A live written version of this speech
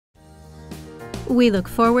We look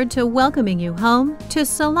forward to welcoming you home to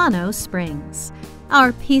Solano Springs.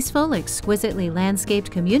 Our peaceful, exquisitely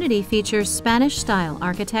landscaped community features Spanish-style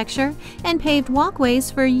architecture and paved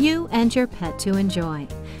walkways for you and your pet to enjoy.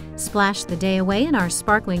 Splash the day away in our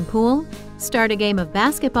sparkling pool, start a game of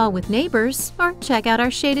basketball with neighbors, or check out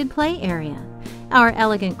our shaded play area. Our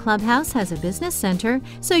elegant clubhouse has a business center,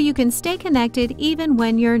 so you can stay connected even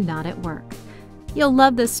when you're not at work. You'll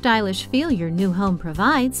love the stylish feel your new home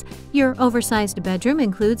provides. Your oversized bedroom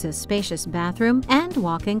includes a spacious bathroom and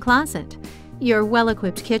walk-in closet. Your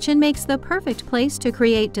well-equipped kitchen makes the perfect place to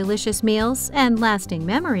create delicious meals and lasting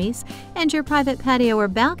memories, and your private patio or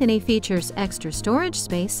balcony features extra storage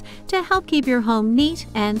space to help keep your home neat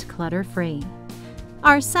and clutter-free.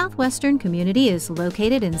 Our southwestern community is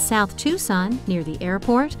located in South Tucson, near the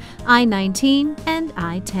airport, I-19 and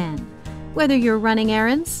I-10. Whether you're running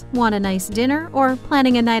errands, want a nice dinner, or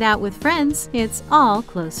planning a night out with friends, it's all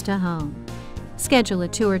close to home. Schedule a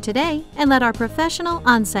tour today and let our professional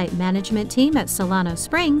on-site management team at Solano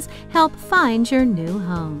Springs help find your new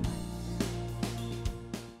home.